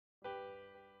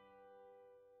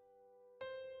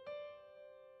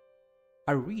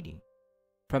A reading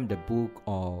from the book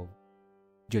of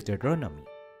Deuteronomy.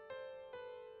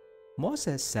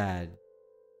 Moses said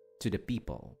to the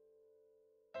people,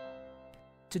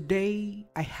 "Today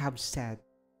I have set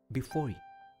before you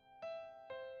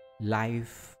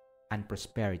life and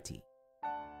prosperity,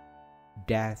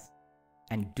 death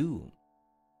and doom.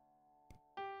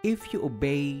 If you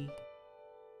obey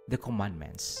the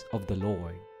commandments of the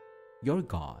Lord your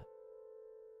God,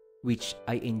 which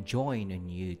I enjoin on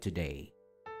you today,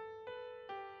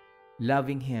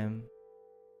 loving Him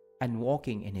and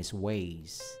walking in His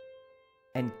ways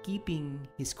and keeping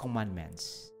His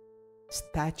commandments,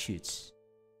 statutes,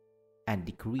 and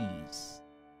decrees,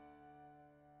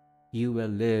 you will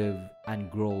live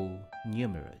and grow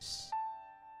numerous,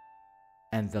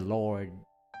 and the Lord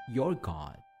your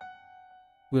God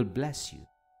will bless you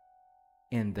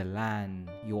in the land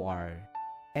you are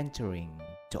entering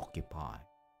to occupy.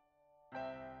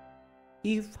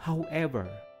 If, however,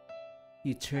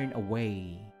 you turn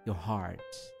away your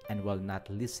hearts and will not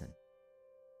listen,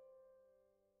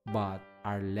 but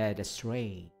are led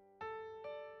astray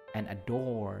and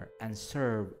adore and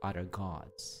serve other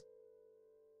gods,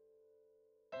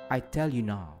 I tell you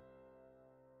now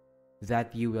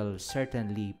that you will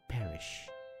certainly perish.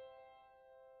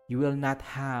 You will not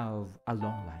have a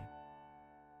long life.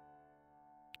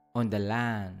 On the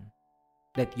land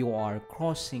that you are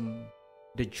crossing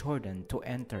the Jordan to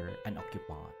enter and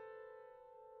occupy,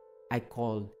 I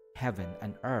call heaven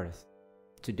and earth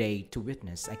today to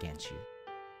witness against you.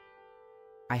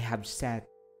 I have set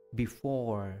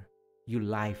before you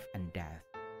life and death,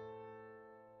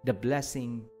 the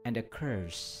blessing and the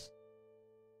curse.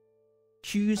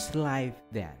 Choose life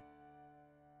then,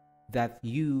 that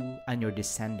you and your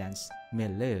descendants may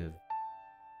live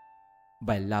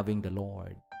by loving the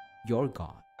Lord your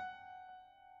God,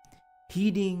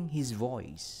 heeding His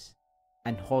voice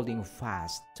and holding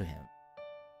fast to Him,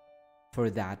 for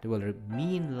that will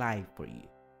mean life for you,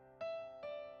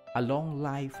 a long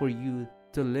life for you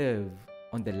to live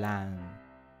on the land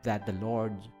that the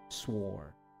Lord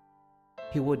swore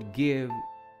He would give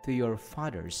to your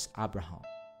fathers Abraham,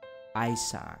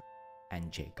 Isaac,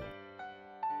 and Jacob."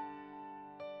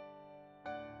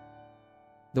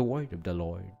 The word of the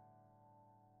Lord.